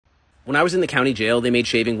When I was in the county jail, they made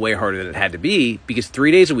shaving way harder than it had to be because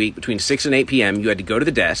 3 days a week between 6 and 8 p.m., you had to go to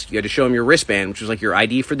the desk, you had to show him your wristband, which was like your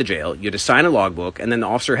ID for the jail, you had to sign a logbook, and then the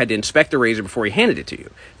officer had to inspect the razor before he handed it to you.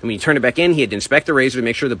 And when you turned it back in, he had to inspect the razor to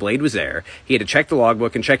make sure the blade was there. He had to check the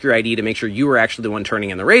logbook and check your ID to make sure you were actually the one turning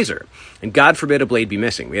in the razor. And God forbid a blade be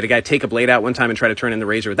missing. We had a guy take a blade out one time and try to turn in the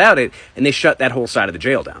razor without it, and they shut that whole side of the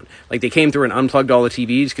jail down. Like, they came through and unplugged all the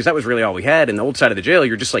TVs because that was really all we had. And the old side of the jail,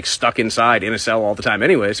 you're just like stuck inside in a cell all the time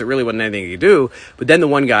anyway, so it really wasn't anything you could do. But then the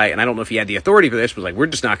one guy, and I don't know if he had the authority for this, was like, we're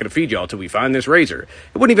just not going to feed y'all till we find this razor.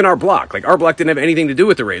 It wasn't even our block. Like, our block didn't have anything to do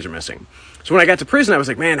with the razor missing. So when I got to prison, I was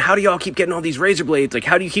like, man, how do y'all keep getting all these razor blades? Like,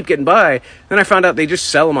 how do you keep getting by? Then I found out they just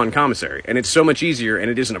sell them on commissary, and it's so much easier, and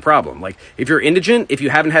it isn't a problem. Like, if you're indigent, if you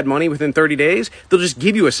haven't had money within 30 days, they'll just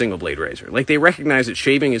give you a single blade razor. Like, they recognize that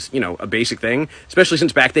shaving is, a basic thing, especially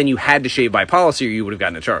since back then you had to shave by policy or you would have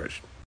gotten a charge.